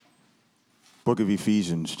Book of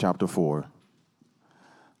Ephesians, chapter 4.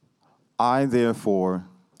 I, therefore,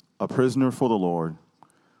 a prisoner for the Lord,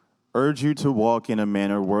 urge you to walk in a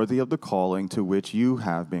manner worthy of the calling to which you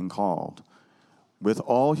have been called, with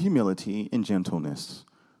all humility and gentleness,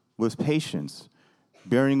 with patience,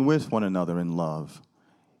 bearing with one another in love,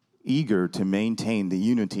 eager to maintain the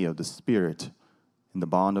unity of the Spirit in the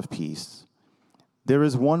bond of peace. There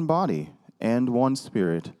is one body and one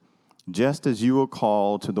Spirit, just as you were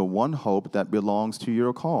called to the one hope that belongs to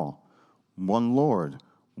your call, one Lord,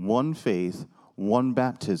 one faith, one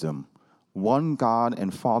baptism, one God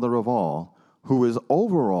and Father of all, who is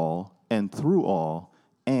over all and through all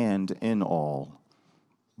and in all.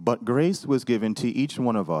 But grace was given to each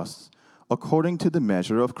one of us according to the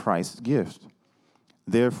measure of Christ's gift.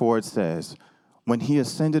 Therefore it says, when he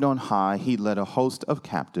ascended on high, he led a host of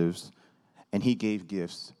captives, and he gave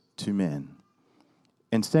gifts to men.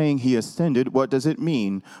 In saying he ascended, what does it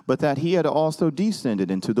mean but that he had also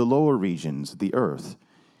descended into the lower regions, the earth?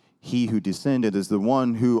 He who descended is the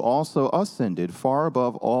one who also ascended far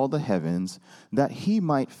above all the heavens, that he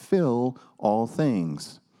might fill all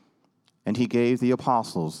things. And he gave the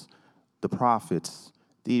apostles, the prophets,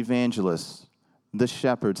 the evangelists, the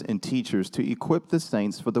shepherds and teachers to equip the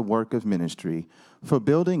saints for the work of ministry, for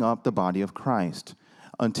building up the body of Christ,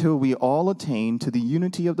 until we all attain to the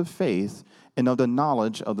unity of the faith and of the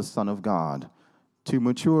knowledge of the Son of God, to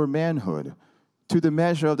mature manhood, to the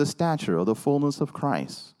measure of the stature of the fullness of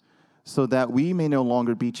Christ, so that we may no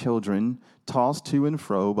longer be children, tossed to and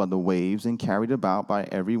fro by the waves and carried about by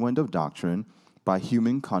every wind of doctrine, by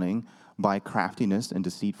human cunning, by craftiness and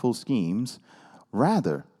deceitful schemes.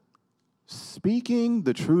 Rather, speaking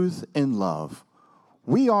the truth in love,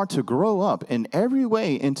 we are to grow up in every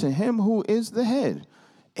way into him who is the head,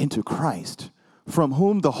 into Christ, from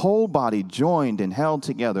whom the whole body, joined and held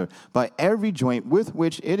together by every joint with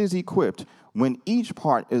which it is equipped, when each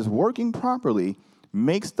part is working properly,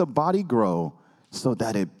 makes the body grow so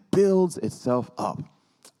that it builds itself up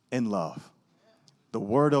in love. The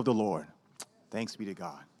word of the Lord. Thanks be to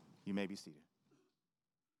God. You may be seated.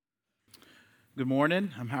 Good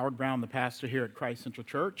morning. I'm Howard Brown, the pastor here at Christ Central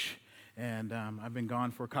Church, and I've been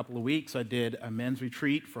gone for a couple of weeks. I did a men's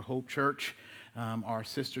retreat for Hope Church, our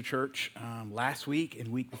sister church, last week, and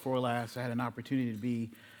week before last. I had an opportunity to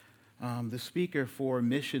be the speaker for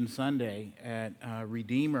Mission Sunday at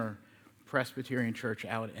Redeemer Presbyterian Church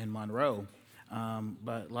out in Monroe.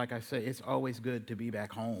 But like I say, it's always good to be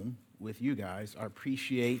back home with you guys. I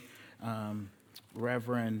appreciate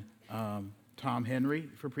Reverend Tom Henry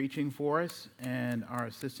for preaching for us, and our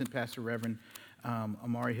assistant pastor, Reverend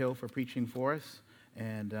Amari Hill, for preaching for us.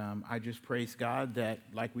 And I just praise God that,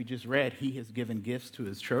 like we just read, he has given gifts to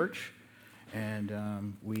his church,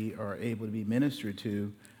 and we are able to be ministered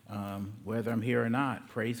to whether I'm here or not.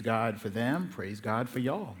 Praise God for them. Praise God for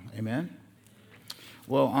y'all. Amen.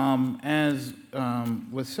 Well, as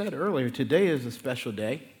was said earlier, today is a special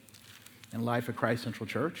day in life of Christ Central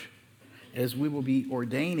Church, as we will be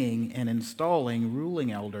ordaining and installing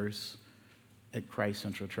ruling elders at Christ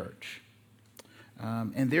Central Church.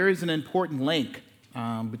 And there is an important link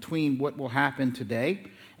between what will happen today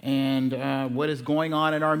and what is going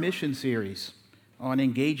on in our mission series on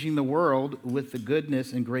engaging the world with the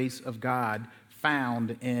goodness and grace of God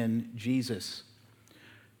found in Jesus.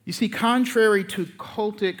 You see, contrary to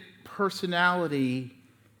cultic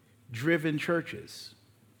personality-driven churches,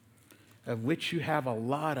 of which you have a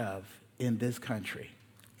lot of in this country,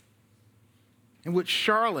 in which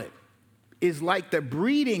Charlotte is like the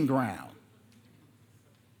breeding ground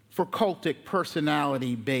for cultic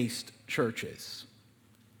personality-based churches.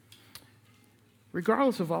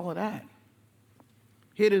 Regardless of all of that,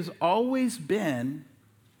 it has always been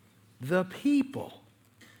the people.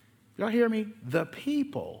 Y'all hear me? The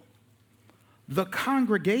people, the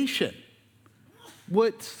congregation,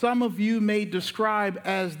 what some of you may describe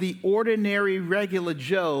as the ordinary regular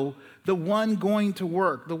Joe, the one going to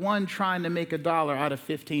work, the one trying to make $1 out of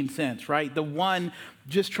 15 cents, right? The one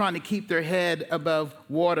just trying to keep their head above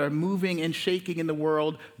water, moving and shaking in the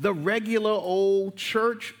world, the regular old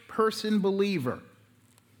church person believer.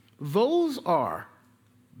 Those are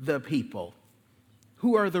the people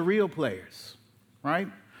who are the real players, right?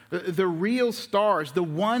 The real stars, the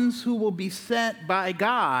ones who will be sent by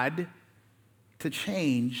God to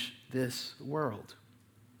change this world.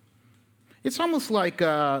 It's almost like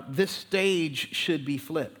this stage should be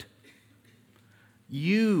flipped.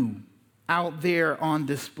 You out there on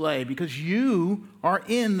display, because you are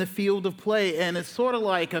in the field of play. And it's sort of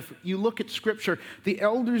like, if you look at Scripture, the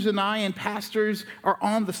elders and I and pastors are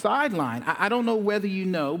on the sideline. I don't know whether you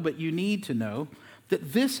know, but you need to know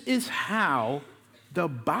that this is how The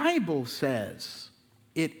Bible says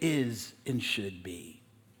it is and should be.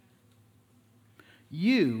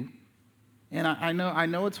 You, and I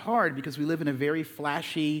know it's hard because we live in a very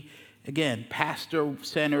flashy, again,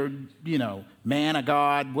 pastor-centered, man of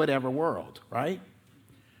God, whatever world, right?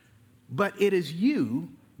 But it is you,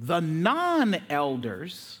 the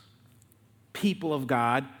non-elders, people of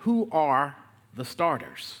God, who are the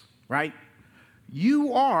starters, right?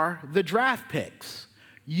 You are the draft picks.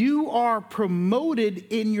 You are promoted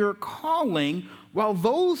in your calling, while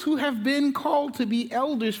those who have been called to be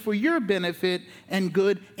elders for your benefit and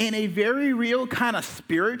good in a very real kind of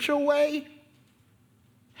spiritual way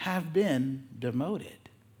have been demoted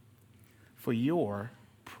for your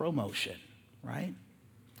promotion, right?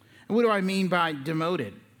 And what do I mean by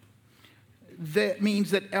demoted? That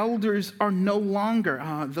means that elders are no longer,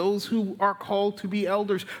 those who are called to be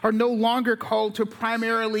elders are no longer called to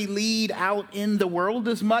primarily lead out in the world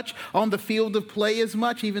as much, on the field of play as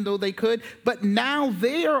much, even though they could. But now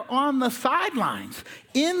they are on the sidelines,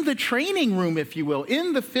 in the training room, if you will,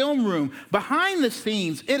 in the film room, behind the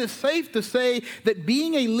scenes. It is safe to say that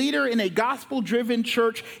being a leader in a gospel-driven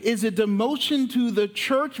church is a demotion to the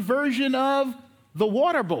church version of the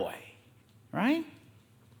water boy, right?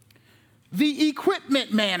 The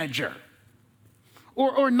equipment manager,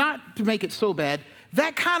 or not to make it so bad,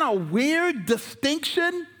 that kind of weird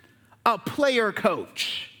distinction, a player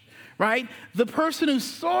coach, right? The person who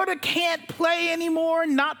sort of can't play anymore,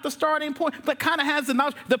 not the starting point, but kind of has the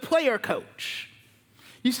knowledge, the player coach.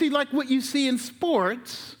 You see, like what you see in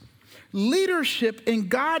sports, leadership in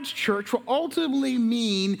God's church will ultimately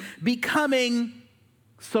mean becoming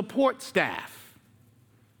support staff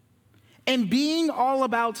and being all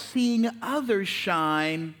about seeing others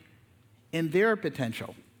shine in their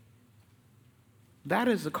potential. That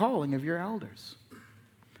is the calling of your elders.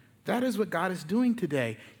 That is what God is doing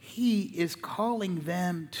today. He is calling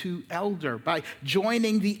them to elder by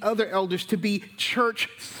joining the other elders to be church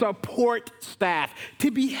support staff,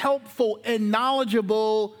 to be helpful and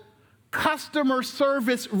knowledgeable customer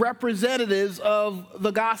service representatives of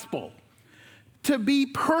the gospel, to be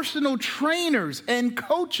personal trainers and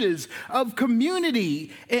coaches of a community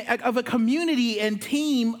and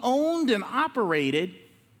team owned and operated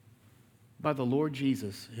by the Lord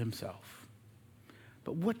Jesus himself.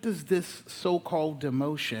 But what does this so-called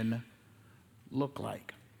demotion look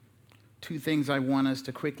like? Two things I want us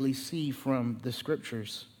to quickly see from the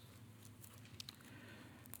scriptures.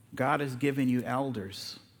 God has given you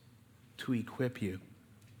elders to equip you,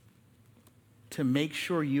 to make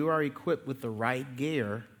sure you are equipped with the right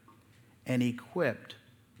gear and equipped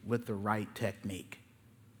with the right technique.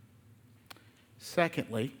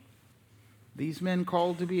 Secondly, these men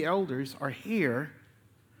called to be elders are here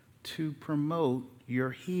to promote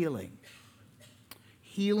your healing.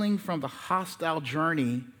 Healing from the hostile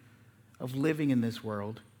journey of living in this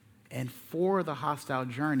world and for the hostile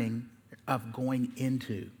journey of going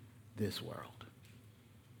into this world.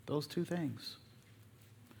 Those two things.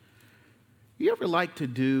 You ever like to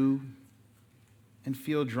do and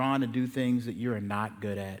feel drawn to do things that you're not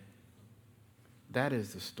good at? That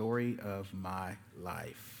is the story of my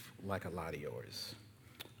life, like a lot of yours.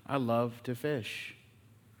 I love to fish.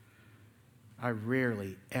 I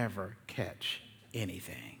rarely ever catch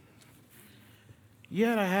anything.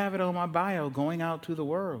 Yet I have it on my bio, going out to the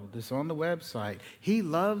world. It's on the website. He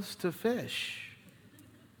loves to fish.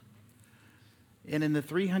 And in the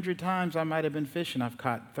 300 times I might have been fishing, I've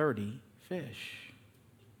caught 30 fish.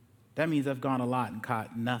 That means I've gone a lot and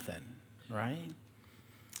caught nothing, right?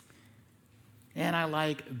 And I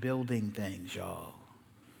like building things, y'all.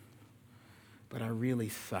 But I really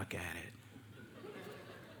suck at it.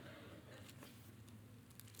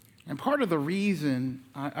 And part of the reason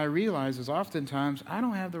I realize is oftentimes I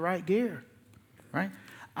don't have the right gear, right?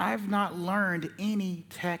 I've not learned any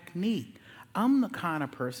technique. I'm the kind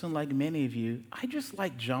of person, like many of you, I just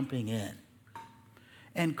like jumping in.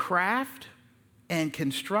 And craft and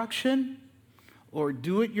construction or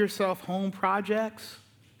do-it-yourself home projects,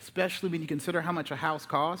 especially when you consider how much a house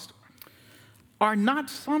costs, are not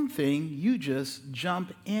something you just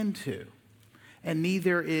jump into. And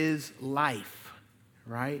neither is life,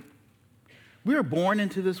 right? We are born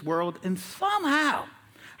into this world, and somehow,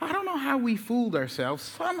 I don't know how we fooled ourselves,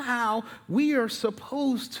 somehow we are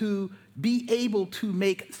supposed to be able to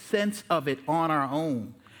make sense of it on our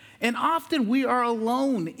own. And often we are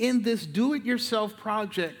alone in this do-it-yourself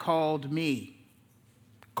project called me,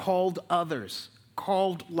 called others,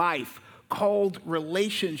 called life, called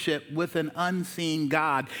relationship with an unseen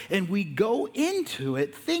God. And we go into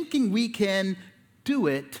it thinking we can do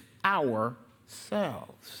it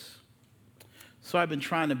ourselves. So I've been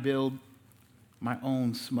trying to build my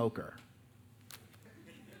own smoker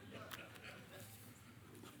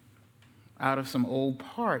out of some old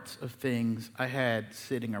parts of things I had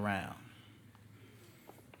sitting around.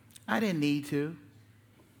 I didn't need to.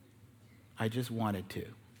 I just wanted to.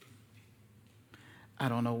 I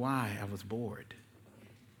don't know why. I was bored.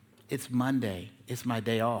 It's Monday. It's my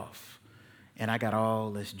day off. And I got all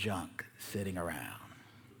this junk sitting around.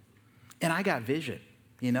 And I got vision,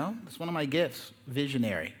 you know? It's one of my gifts,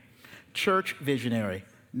 visionary. Church visionary,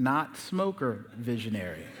 not smoker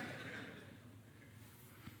visionary.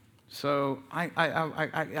 So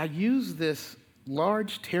I use this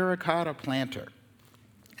large terracotta planter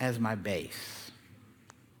as my base,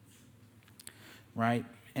 right?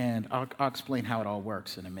 And I'll explain how it all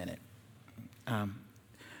works in a minute.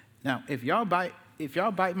 Now, if y'all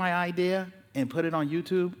bite my idea and put it on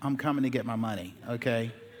YouTube, I'm coming to get my money,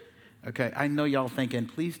 okay? Okay, I know y'all thinking,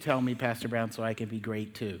 please tell me, Pastor Brown, so I can be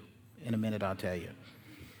great too. In a minute, I'll tell you.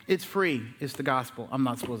 It's free. It's the gospel. I'm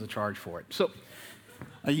not supposed to charge for it. So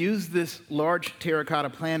I used this large terracotta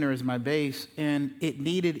planter as my base, and it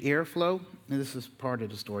needed airflow. And this is part of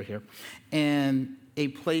the story here. And a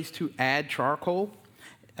place to add charcoal,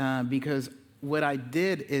 because what I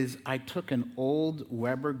did is I took an old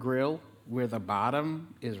Weber grill where the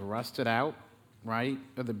bottom is rusted out, right,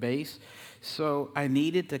 of the base. So I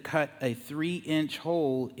needed to cut a 3-inch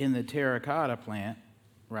hole in the terracotta plant,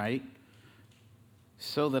 right,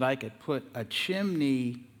 so that I could put a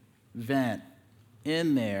chimney vent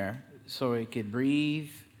in there so it could breathe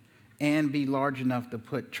and be large enough to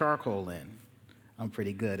put charcoal in. I'm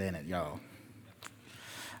pretty good in it, y'all.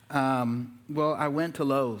 Well, I went to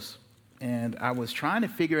Lowe's, and I was trying to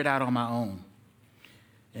figure it out on my own.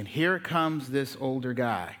 And here comes this older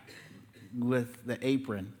guy with the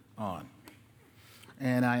apron on.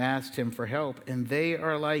 And I asked him for help, and they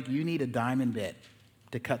are like, you need a diamond bit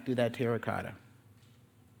to cut through that terracotta.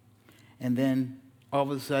 And then all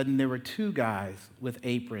of a sudden, there were 2 guys with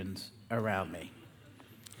aprons around me.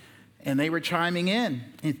 And they were chiming in.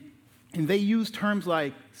 And they used terms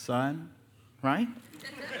like, son, right?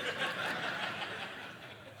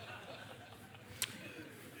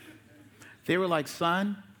 They were like,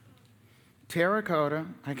 son, terracotta,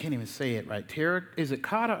 I can't even say it right. Is it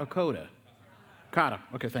cotta or coda? Cotta.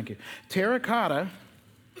 Okay, thank you. Terracotta.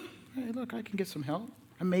 Hey, look, I can get some help.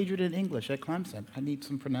 I majored in English at Clemson. I need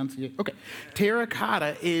some pronunciation. Okay.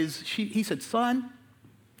 Terracotta is, he said, son,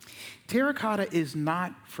 terracotta is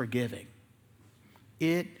not forgiving.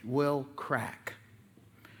 It will crack.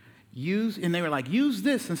 And they were like, use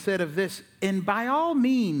this instead of this. And by all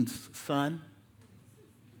means, son,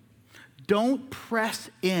 don't press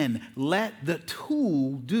in. Let the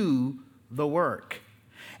tool do the work.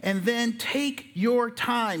 And then take your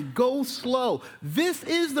time. Go slow. This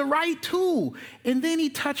is the right tool. And then he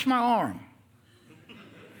touched my arm.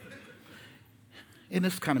 And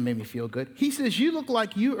this kind of made me feel good. He says, you look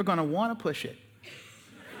like you are going to want to push it.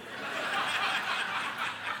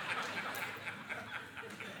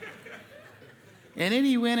 And then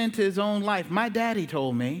he went into his own life. My daddy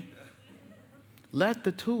told me, let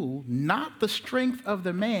the tool, not the strength of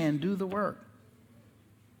the man, do the work.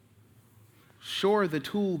 Sure, the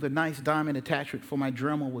tool, the nice diamond attachment for my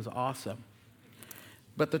Dremel was awesome.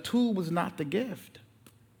 But the tool was not the gift.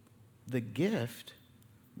 The gift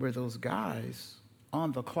were those guys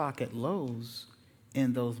on the clock at Lowe's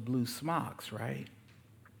in those blue smocks, right?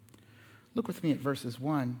 Look with me at verse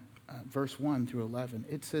 1 through 11.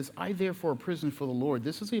 It says, I therefore, a prisoner for the Lord.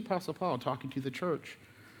 This is the Apostle Paul talking to the church.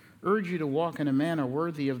 Urge you to walk in a manner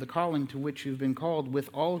worthy of the calling to which you've been called,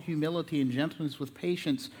 with all humility and gentleness, with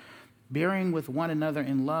patience, bearing with one another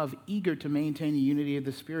in love, eager to maintain the unity of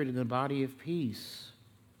the Spirit in the body of peace.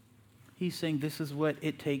 He's saying this is what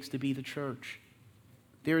it takes to be the church.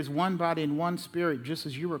 There is one body and one Spirit, just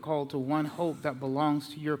as you were called to one hope that belongs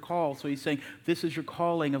to your call. So he's saying this is your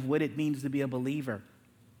calling of what it means to be a believer.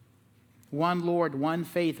 One Lord, one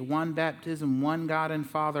faith, one baptism, one God and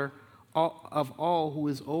Father of all, who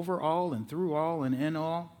is over all and through all and in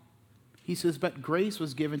all. He says, but grace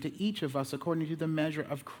was given to each of us according to the measure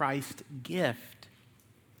of Christ's gift.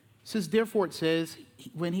 It says, therefore it says,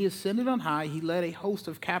 when he ascended on high, he led a host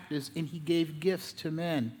of captives and he gave gifts to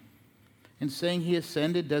men. And saying he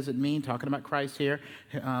ascended doesn't mean, talking about Christ here,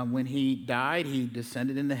 when he died, he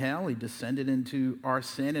descended into hell. He descended into our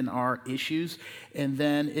sin and our issues. And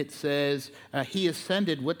then it says he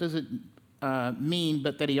ascended. What does it mean?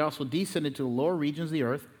 But that he also descended to the lower regions of the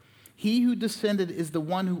earth. He who descended is the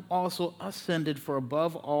one who also ascended far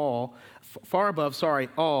above all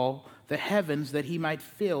the heavens, that he might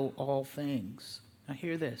fill all things. Now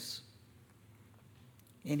hear this.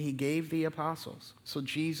 and he gave the apostles. So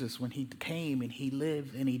Jesus, when he came and he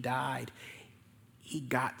lived and he died, he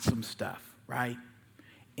got some stuff, right?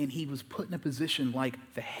 And he was put in a position like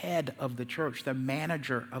the head of the church, the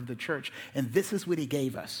manager of the church. And this is what he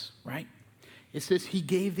gave us, right? It says he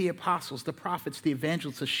gave the apostles, the prophets, the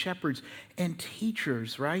evangelists, the shepherds, and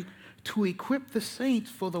teachers, right? To equip the saints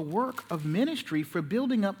for the work of ministry, for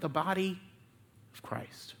building up the body of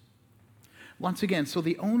Christ. Once again, so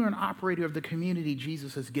the owner and operator of the community,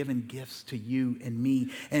 Jesus has given gifts to you and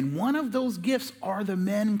me. And one of those gifts are the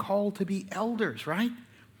men called to be elders, right?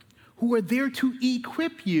 Who are there to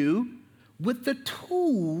equip you with the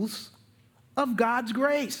tools of God's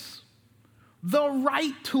grace. The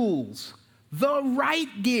right tools, the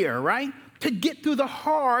right gear, right? To get through the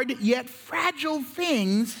hard yet fragile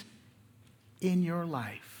things in your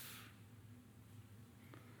life.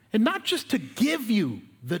 And not just to give you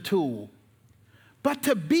the tool, but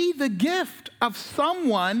to be the gift of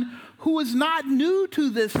someone who is not new to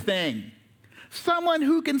this thing. Someone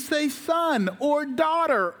who can say son or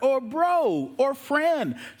daughter or bro or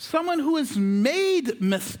friend. Someone who has made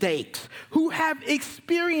mistakes, who have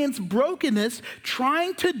experienced brokenness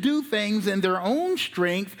trying to do things in their own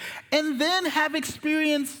strength, and then have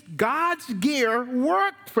experienced God's gear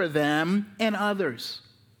work for them and others.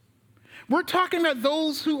 We're talking about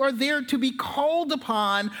those who are there to be called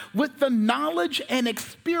upon with the knowledge and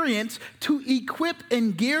experience to equip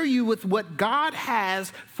and gear you with what God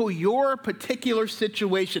has for your particular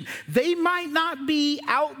situation. They might not be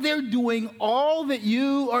out there doing all that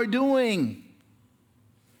you are doing,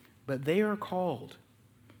 but they are called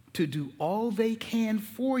to do all they can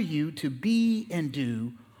for you to be and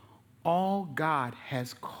do all God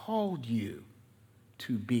has called you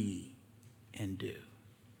to be and do.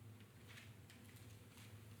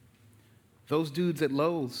 Those dudes at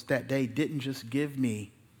Lowe's that day didn't just give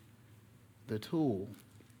me the tool.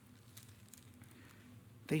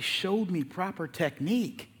 They showed me proper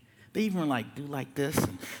technique. They even were like, do like this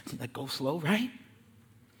and like go slow, right?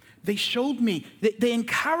 They showed me, they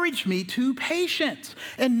encouraged me to patience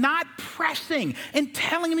and not pressing and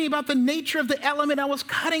telling me about the nature of the element I was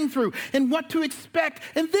cutting through and what to expect.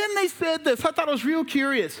 And then they said this. I thought it was real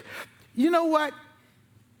curious. You know what?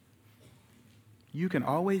 You can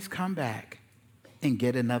always come back and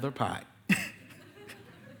get another pot.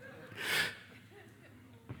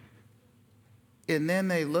 And then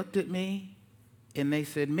they looked at me and they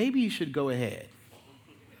said, maybe you should go ahead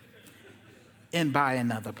and buy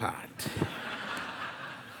another pot.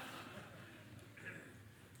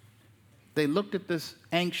 They looked at this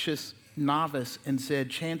anxious novice and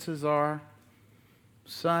said, chances are,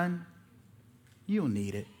 son, you'll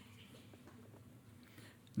need it.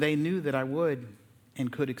 They knew that I would and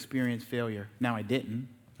could experience failure. Now I didn't,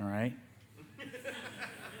 all right?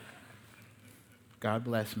 God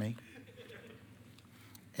bless me.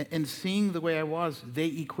 And seeing the way I was, they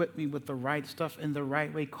equipped me with the right stuff in the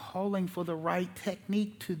right way, calling for the right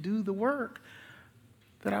technique to do the work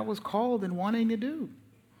that I was called and wanting to do.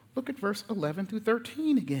 Look at verse 11 through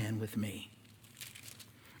 13 again with me.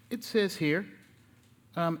 It says here,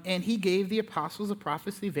 and he gave the apostles, the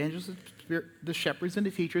prophets, the evangelists, the shepherds, and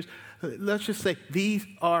the teachers. Let's just say these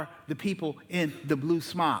are the people in the blue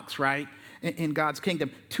smocks, right? In God's kingdom,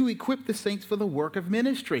 to equip the saints for the work of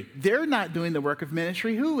ministry. They're not doing the work of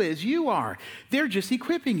ministry. Who is? You are. They're just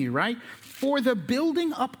equipping you, right? For the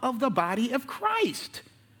building up of the body of Christ,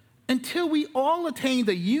 until we all attain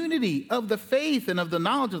the unity of the faith and of the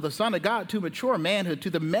knowledge of the Son of God, to mature manhood, to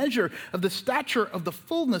the measure of the stature of the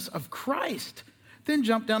fullness of Christ. Then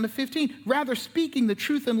jump down to 15. Rather, speaking the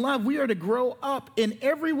truth in love, we are to grow up in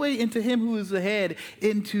every way into him who is the head,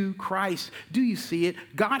 into Christ. Do you see it?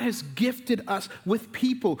 God has gifted us with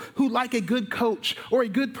people who, like a good coach or a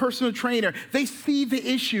good personal trainer, they see the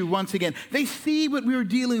issue once again. They see what we are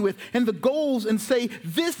dealing with and the goals and say,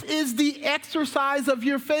 this is the exercise of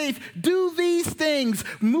your faith. Do these things.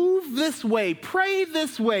 Move this way. Pray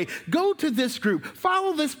this way. Go to this group.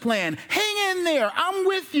 Follow this plan. Hang in there. I'm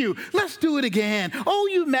with you. Let's do it again. Oh,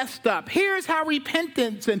 you messed up. Here's how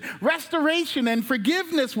repentance and restoration and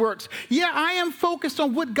forgiveness works. Yeah, I am focused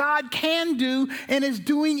on what God can do and is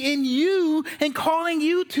doing in you and calling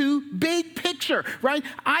you to big picture, right?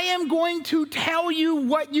 I am going to tell you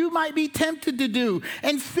what you might be tempted to do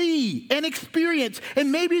and see and experience,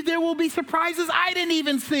 and maybe there will be surprises I didn't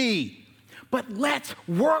even see. But let's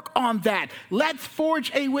work on that. Let's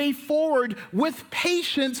forge a way forward with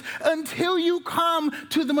patience until you come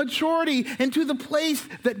to the maturity and to the place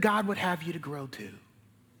that God would have you to grow to.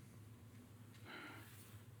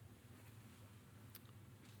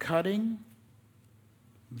 Cutting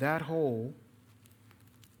that hole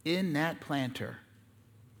in that planter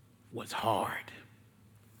was hard.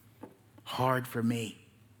 Hard for me.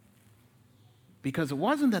 Because it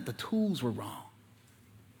wasn't that the tools were wrong.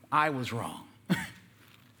 I was wrong.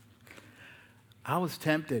 I was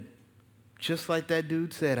tempted, just like that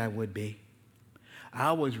dude said I would be.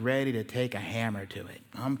 I was ready to take a hammer to it.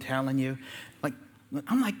 I'm telling you,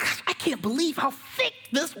 gosh, I can't believe how thick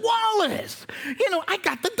this wall is. I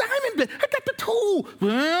got the diamond bit. I got the tool.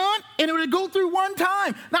 And it would go through one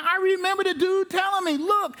time. Now, I remember the dude telling me,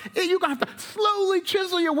 look, you're going to have to slowly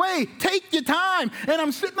chisel your way. Take your time. And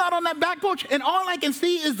I'm sitting out on that back porch, and all I can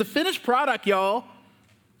see is the finished product, y'all.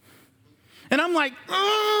 And I'm like,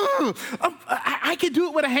 I could do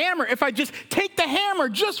it with a hammer. If I just take the hammer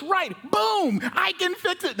just right, boom, I can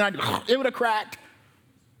fix it. And it would have cracked.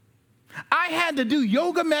 I had to do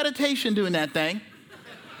yoga meditation doing that thing.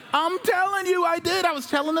 I'm telling you, I did. I was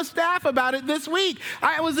telling the staff about it this week.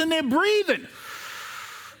 I was in there breathing.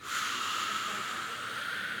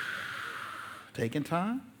 Taking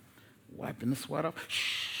time, wiping the sweat off.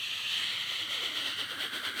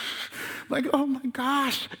 Like, oh my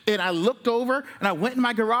gosh. And I looked over and I went in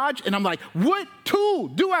my garage and I'm like, what tool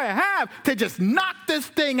do I have to just knock this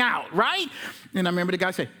thing out, right? And I remember the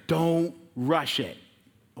guy said, don't rush it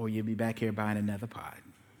or you'll be back here buying another pot.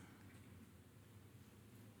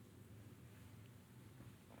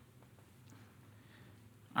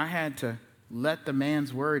 I had to let the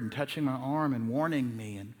man's word and touching my arm and warning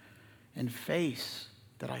me and face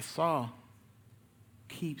that I saw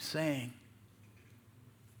keep saying,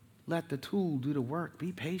 let the tool do the work.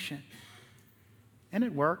 Be patient. And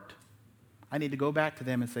it worked. I need to go back to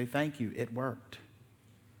them and say, thank you. It worked.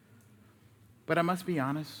 But I must be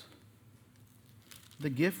honest. The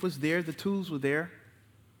gift was there. The tools were there.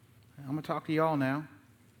 I'm going to talk to y'all now.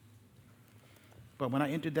 But when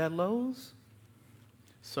I entered that Lowe's,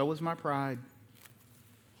 so was my pride.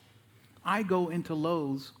 I go into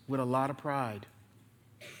Lowe's with a lot of pride.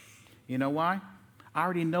 You know why? I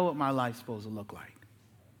already know what my life's supposed to look like.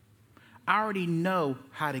 I already know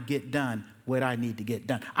how to get done what I need to get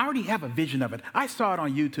done. I already have a vision of it. I saw it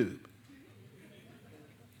on YouTube.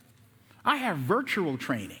 I have virtual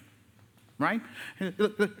training, right?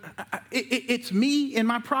 It's me and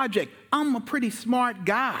my project. I'm a pretty smart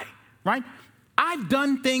guy, right? I've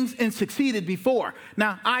done things and succeeded before.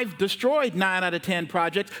 Now, I've destroyed 9 out of 10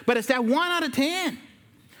 projects, but it's that 1 out of 10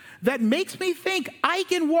 that makes me think I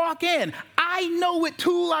can walk in. I know what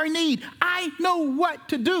tool I need. I know what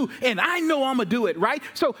to do, and I know I'm going to do it, right?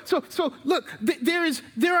 So look,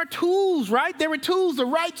 there are tools, right? There are tools, the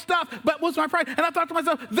right stuff, but what's my pride? And I thought to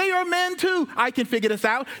myself, they are men too. I can figure this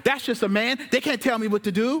out. That's just a man. They can't tell me what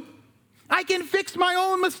to do. I can fix my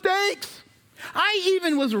own mistakes. I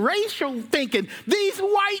even was racial thinking, these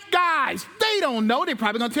white guys, they don't know. They're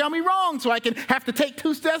probably going to tell me wrong, so I can have to take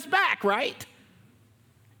 2 steps back, right?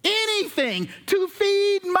 Anything to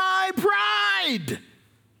feed my pride.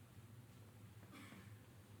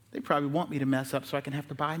 They probably want me to mess up so I can have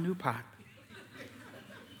to buy a new pot.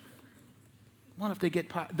 What if they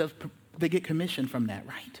get commission from that,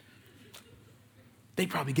 right? They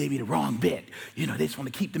probably gave me the wrong bit. They just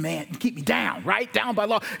want to keep me down, right? Down by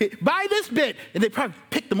law. Buy this bit. And they probably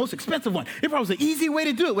picked the most expensive one. It probably was an easy way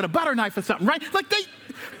to do it with a butter knife or something, right?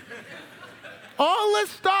 All this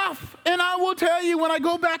stuff. And I will tell you, when I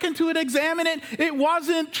go back into it, examine it, it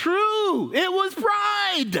wasn't true. It was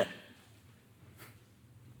pride.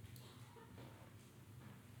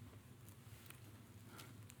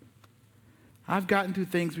 I've gotten through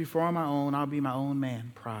things before on my own. I'll be my own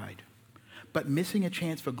man. Pride. But missing a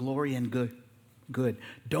chance for glory and good.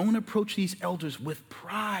 Don't approach these elders with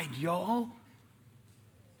pride, y'all.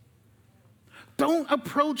 Don't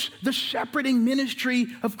approach the shepherding ministry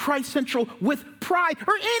of Christ Central with pride,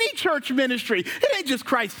 or any church ministry. It ain't just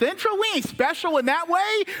Christ Central. We ain't special in that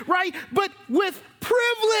way, right? But with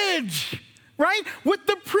privilege, right? With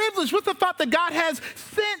the privilege, with the thought that God has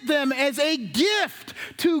sent them as a gift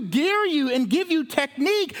to gear you and give you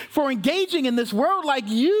technique for engaging in this world like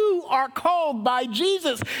you are called by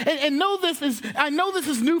Jesus. And I know this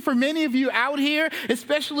is new for many of you out here,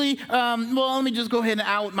 especially, let me just go ahead and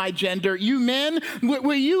out my gender. You men,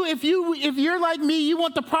 if you're like me, you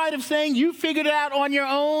want the pride of saying you figured it out on your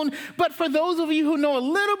own. But for those of you who know a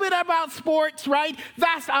little bit about sports, right,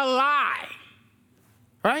 that's a lie,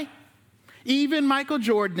 right? Even Michael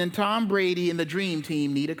Jordan and Tom Brady and the Dream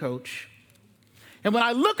Team need a coach. And when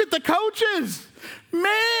I look at the coaches,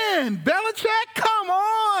 man, Belichick, come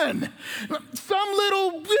on. Some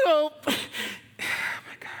little, oh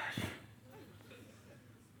my gosh.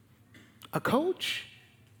 A coach,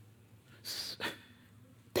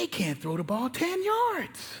 they can't throw the ball 10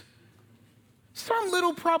 yards. Some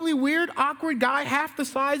little, probably weird, awkward guy, half the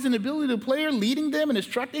size and ability of the player, leading them and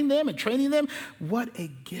instructing them and training them. What a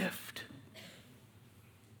gift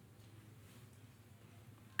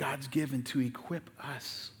God's given to equip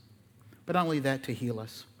us. But not only that, to heal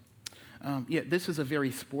us. This is a very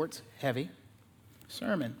sports-heavy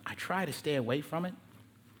sermon. I try to stay away from it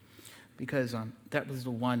because that was the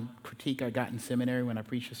one critique I got in seminary when I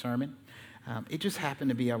preached a sermon. It just happened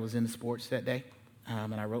to be I was in sports that day,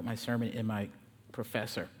 and I wrote my sermon, and my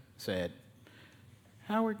professor said,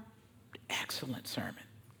 "Howard, excellent sermon,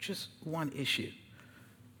 just one issue.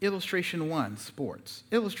 Illustration 1, sports.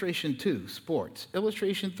 Illustration 2, sports.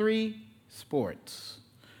 Illustration 3, sports.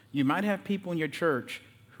 You might have people in your church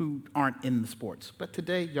who aren't in the sports, but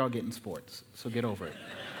today y'all get in sports, so get over it."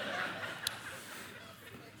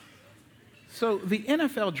 So the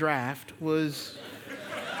NFL draft was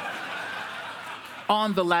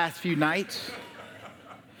on the last few nights.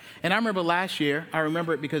 And I remember last year, I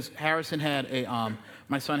remember it because Harrison had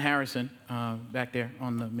my son Harrison back there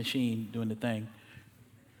on the machine doing the thing.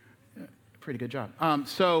 Pretty good job.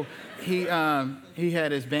 So he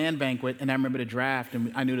had his band banquet, and I remember the draft,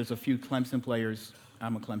 and I knew there's a few Clemson players.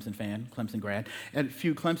 I'm a Clemson fan, Clemson grad, and a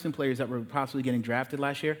few Clemson players that were possibly getting drafted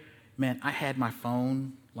last year. Man, I had my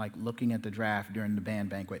phone like looking at the draft during the band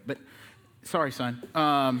banquet. But sorry,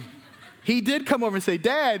 son. He did come over and say,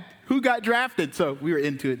 "Dad, who got drafted?" So we were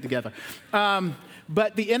into it together.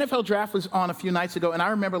 But the NFL draft was on a few nights ago, and I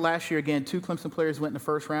remember last year, again, 2 Clemson players went in the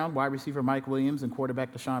first round, wide receiver Mike Williams and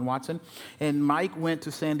quarterback Deshaun Watson. And Mike went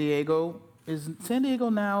to San Diego. Is San Diego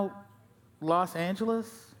now Los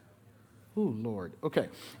Angeles? Oh, Lord. Okay.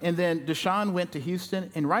 And then Deshaun went to Houston,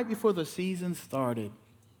 and right before the season started,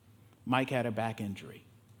 Mike had a back injury.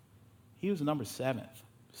 He was the number 7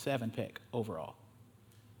 pick overall.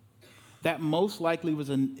 That most likely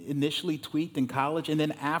was initially tweaked in college, and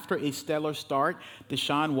then after a stellar start,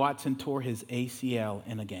 Deshaun Watson tore his ACL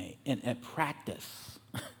in a game, at practice.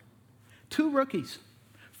 2 rookies,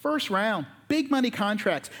 first round, big money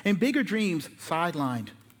contracts, and bigger dreams sidelined.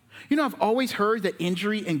 You know, I've always heard that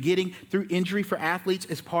injury and getting through injury for athletes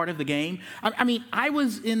is part of the game. I mean, I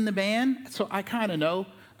was in the band, so I kind of know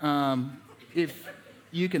if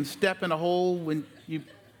you can step in a hole when you...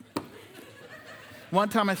 One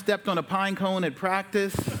time I stepped on a pine cone at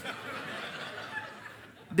practice.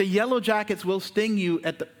 The Yellow Jackets will sting you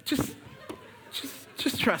at the...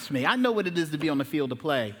 Just trust me. I know what it is to be on the field to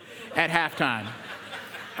play at halftime.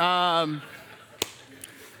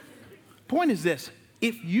 Point is this.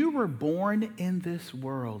 If you were born in this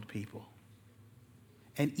world, people,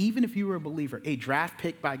 and even if you were a believer, a draft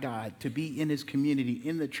pick by God to be in his community,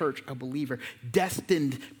 in the church, a believer,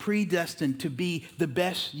 destined, predestined to be the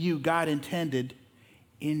best you God intended,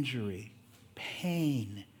 injury,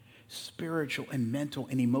 pain, spiritual and mental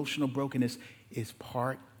and emotional brokenness is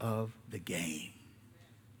part of the game.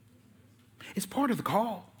 It's part of the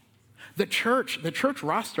call. The church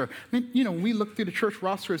roster, I mean, you know, when we look through the church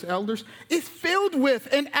roster as elders, it's filled with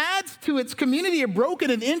and adds to its community of broken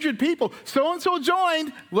and injured people. So-and-so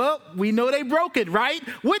joined. Well, we know they broke it, right?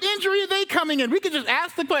 What injury are they coming in? We could just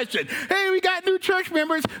ask the question. Hey, we got new church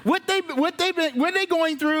members. What are they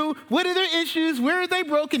going through? What are their issues? Where are they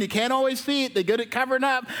broken? You can't always see it. They're good at covering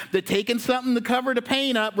up. They're taking something to cover the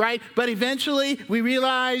pain up, right? But eventually we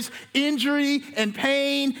realize injury and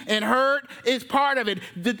pain and hurt is part of it.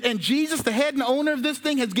 And Jesus, the head and owner of this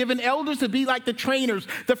thing, has given elders to be like the trainers,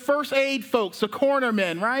 the first aid folks, the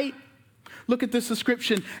cornermen, right? Look at this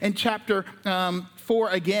description in chapter 4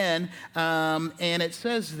 again, and it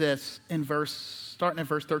says this starting in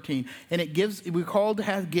verse 13, and we're called to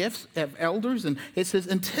have gifts of elders, and it says,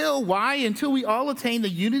 until we all attain the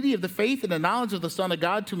unity of the faith and the knowledge of the Son of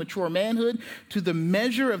God, to mature manhood, to the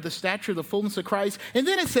measure of the stature of the fullness of Christ. And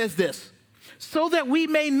then it says this, so that we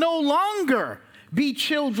may no longer be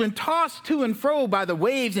children tossed to and fro by the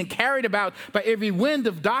waves and carried about by every wind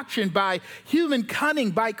of doctrine, by human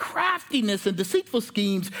cunning, by craftiness and deceitful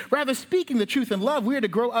schemes. Rather, speaking the truth in love, we are to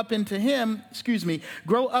grow up in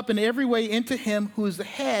every way into him who is the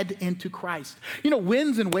head, into Christ. You know,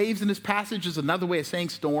 winds and waves in this passage is another way of saying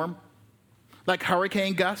storm, like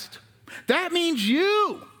hurricane gust. That means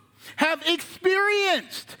you have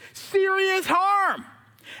experienced serious harm.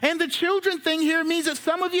 And the children thing here means that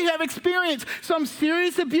some of you have experienced some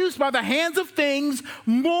serious abuse by the hands of things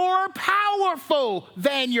more powerful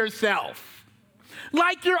than yourself.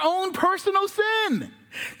 Like your own personal sin.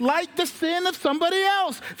 Like the sin of somebody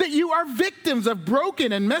else. That you are victims of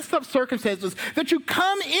broken and messed up circumstances. That you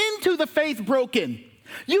come into the faith broken.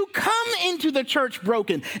 You come into the church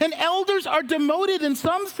broken, and elders are demoted in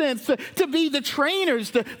some sense to be the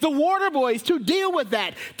trainers, the water boys, to deal with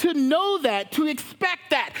that, to know that, to expect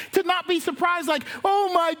that, to not be surprised like,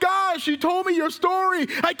 oh my gosh, you told me your story.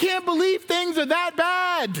 I can't believe things are that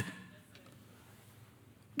bad.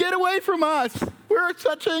 Get away from us. We're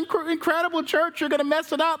such an incredible church, you're going to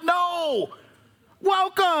mess it up. No.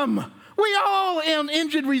 Welcome. We all in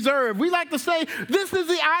injured reserve. We like to say, this is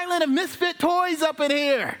the island of misfit toys up in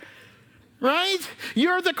here, right?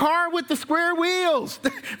 You're the car with the square wheels.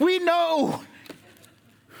 We know.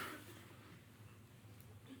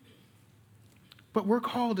 But we're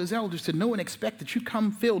called as elders to know and expect that you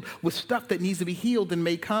come filled with stuff that needs to be healed and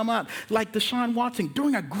may come up. Like Deshaun Watson,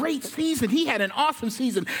 during a great season, he had an awesome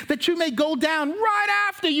season, that you may go down right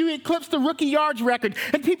after you eclipse the rookie yards record.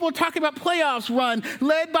 And people are talking about playoffs run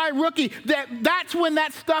led by rookie. That's when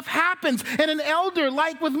that stuff happens. And an elder,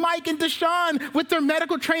 like with Mike and Deshaun, with their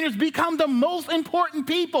medical trainers, become the most important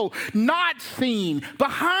people. Not seen,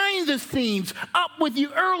 behind the scenes, up with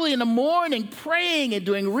you early in the morning, praying and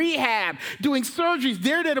doing rehab, doing surgeries.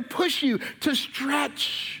 They're there to push you to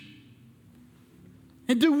stretch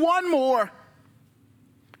and do one more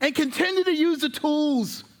and continue to use the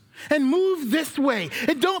tools and move this way.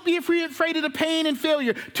 And don't be afraid of the pain and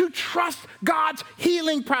failure, to trust God's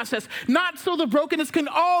healing process. Not so the brokenness can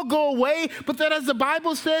all go away, but that, as the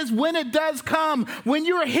Bible says, when it does come, when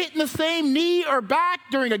you're hitting the same knee or back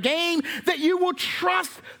during a game, that you will trust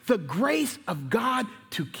the grace of God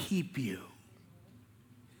to keep you.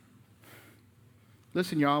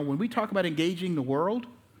 Listen, y'all, when we talk about engaging the world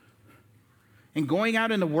and going out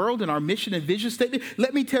in the world and our mission and vision statement,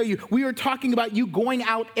 let me tell you, we are talking about you going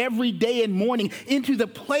out every day and morning into the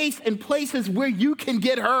place and places where you can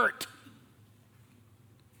get hurt,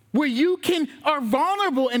 where you are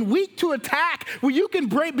vulnerable and weak to attack, where you can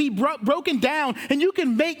be broken down and you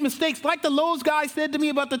can make mistakes. Like the Lowe's guy said to me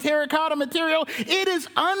about the terracotta material, it is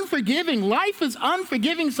unforgiving. Life is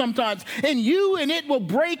unforgiving sometimes, and you and it will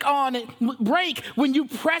break when you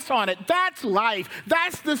press on it. That's life.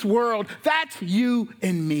 That's this world. That's you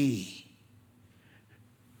and me.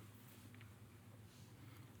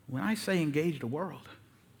 When I say engage the world,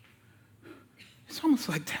 it's almost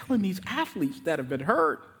like telling these athletes that have been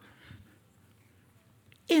hurt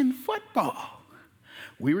in football,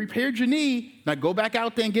 we repaired your knee, now go back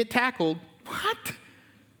out there and get tackled. What?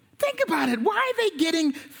 Think about it. Why are they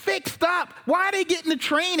getting fixed up? Why are they getting the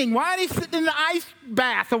training? Why are they sitting in the ice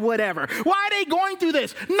bath or whatever? Why are they going through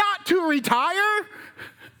this? Not to retire,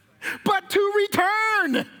 but to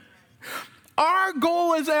return. Our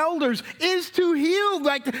goal as elders is to heal,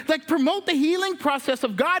 like promote the healing process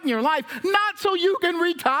of God in your life, not so you can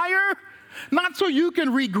retire, not so you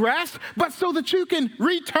can regress, but so that you can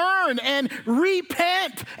return and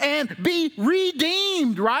repent and be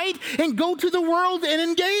redeemed, right? And go to the world and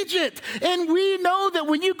engage it. And we know that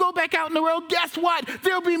when you go back out in the world, guess what?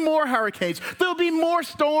 There'll be more hurricanes. There'll be more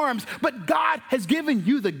storms. But God has given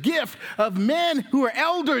you the gift of men who are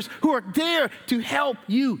elders, who are there to help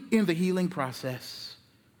you in the healing process.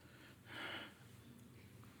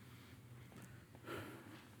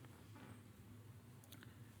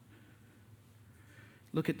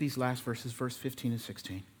 Look at these last verses, verse 15 and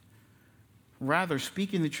 16. Rather,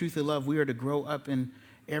 speaking the truth in love, we are to grow up in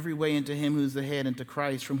every way into him who is the head, into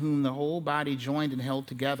Christ, from whom the whole body, joined and held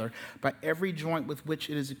together by every joint with which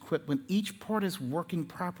it is equipped, when each part is working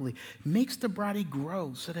properly, makes the body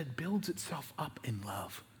grow so that it builds itself up in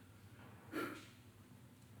love.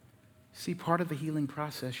 See, part of the healing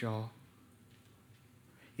process, y'all,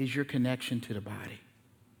 is your connection to the body.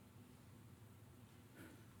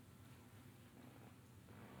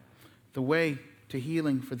 The way to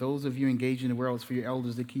healing for those of you engaged in the world is for your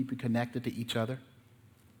elders to keep you connected to each other,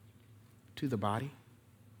 to the body,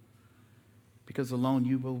 because alone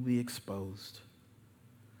you will be exposed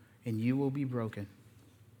and you will be broken.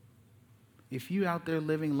 If you out there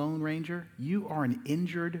living Lone Ranger, you are an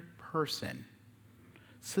injured person,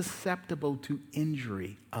 susceptible to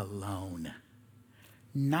injury alone,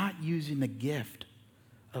 not using the gift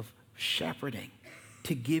of shepherding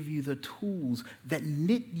to give you the tools that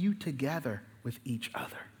knit you together with each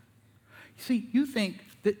other. See, you think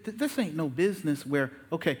that this ain't no business where,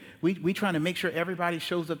 okay, we trying to make sure everybody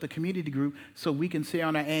shows up to community group so we can say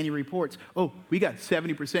on our annual reports, oh, we got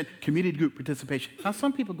 70% community group participation. Now,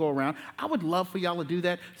 some people go around. I would love for y'all to do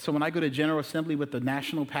that. So when I go to General Assembly with the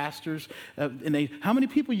national pastors, and how many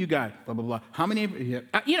people you got? Blah, blah, blah. How many?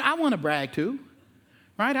 I want to brag too,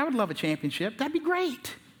 right? I would love a championship. That'd be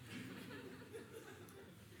great.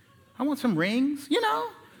 I want some rings,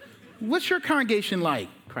 What's your congregation like?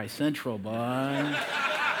 Christ Central, boy.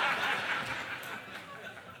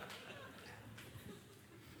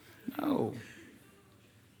 No.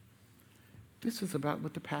 This is about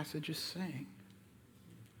what the passage is saying.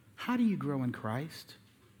 How do you grow in Christ?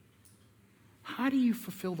 How do you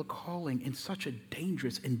fulfill the calling in such a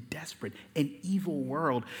dangerous and desperate and evil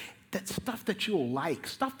world? That stuff that you'll like,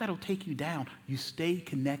 stuff that'll take you down, you stay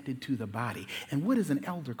connected to the body. And what is an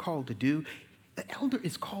elder called to do? The elder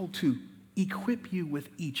is called to equip you with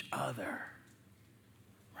each other,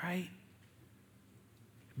 right?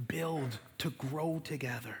 Build, to grow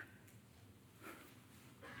together.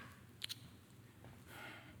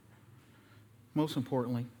 Most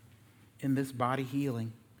importantly, in this body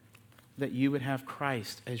healing, that you would have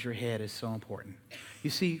Christ as your head is so important. You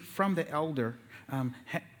see, from the elder,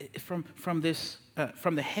 from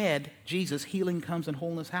the head, Jesus, healing comes and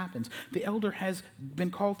wholeness happens. The elder has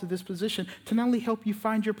been called to this position to not only help you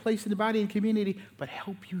find your place in the body and community, but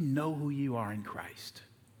help you know who you are in Christ.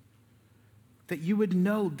 That you would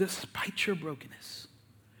know, despite your brokenness,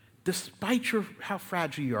 despite how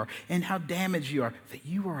fragile you are and how damaged you are, that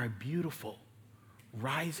you are a beautiful,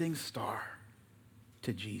 rising star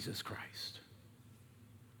to Jesus Christ.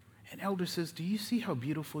 An elder says, do you see how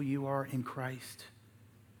beautiful you are in Christ?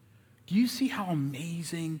 Do you see how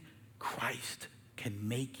amazing Christ can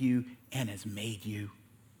make you and has made you?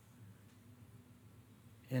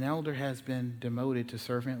 An elder has been demoted to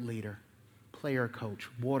servant leader, player coach,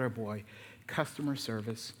 water boy, customer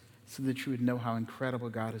service, so that you would know how incredible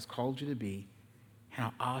God has called you to be,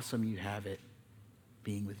 how awesome you have it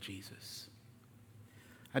being with Jesus.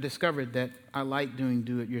 I discovered that I like doing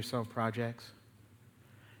do-it-yourself projects,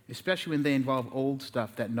 especially when they involve old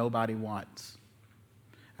stuff that nobody wants.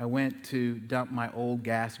 I went to dump my old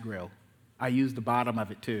gas grill. I used the bottom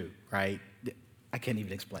of it too, right? I can't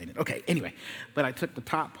even explain it. Okay, anyway. But I took the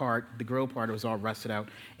top part, the grill part, it was all rusted out,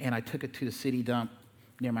 and I took it to the city dump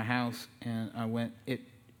near my house, and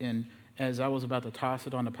and as I was about to toss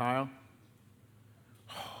it on the pile,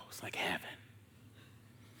 oh, it's like heaven.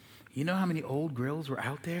 You know how many old grills were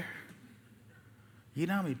out there? You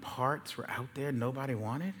know how many parts were out there nobody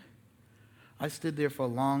wanted? I stood there for a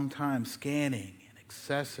long time scanning and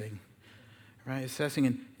assessing, right?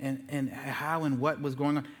 Assessing and how and what was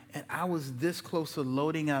going on. And I was this close to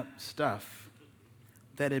loading up stuff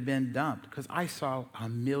that had been dumped because I saw a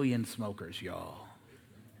million smokers, y'all.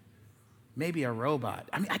 Maybe a robot.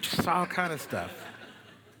 I mean, I just saw all kind of stuff.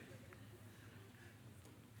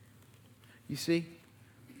 You see,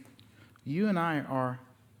 you and I are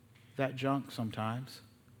that junk sometimes,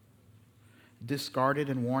 discarded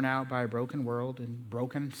and worn out by a broken world and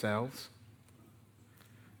broken selves.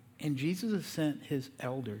 And Jesus has sent his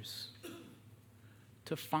elders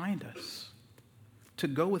to find us, to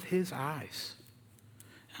go with his eyes,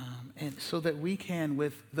 and so that we can,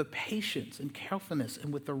 with the patience and carefulness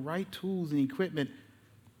and with the right tools and equipment,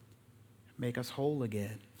 make us whole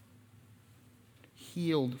again,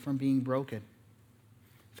 healed from being broken,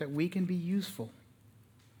 that we can be useful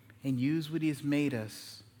and use what he has made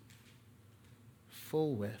us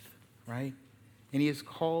full with, right? And he has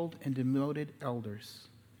called and demoted elders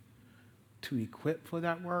to equip for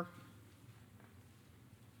that work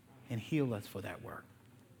and heal us for that work.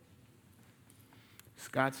 It's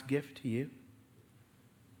God's gift to you.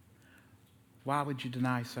 Why would you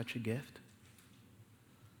deny such a gift?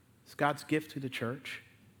 It's God's gift to the church.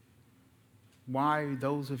 Why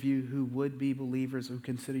those of you who would be believers, who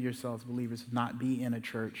consider yourselves believers, not be in a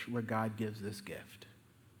church where God gives this gift?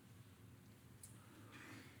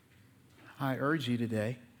 I urge you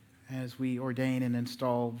today, as we ordain and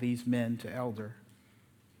install these men to elder,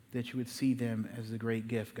 that you would see them as the great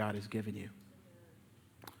gift God has given you.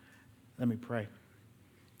 Let me pray.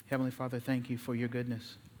 Heavenly Father, thank you for your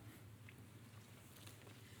goodness.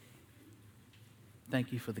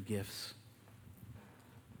 Thank you for the gifts.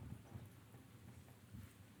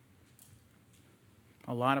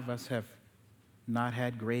 A lot of us have not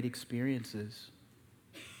had great experiences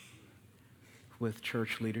with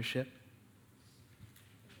church leadership.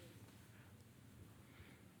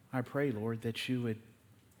 I pray, Lord, that you would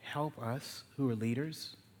help us who are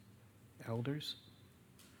leaders, elders.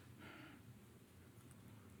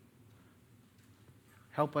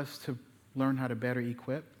 Help us to learn how to better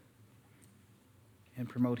equip and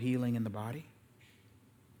promote healing in the body.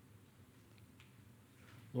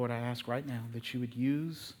 Lord, I ask right now that you would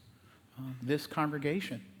use this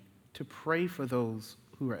congregation to pray for those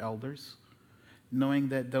who are elders, knowing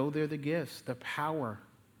that though they're the gifts, the power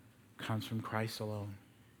comes from Christ alone.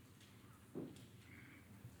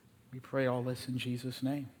 We pray all this in Jesus'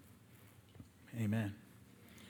 name. Amen.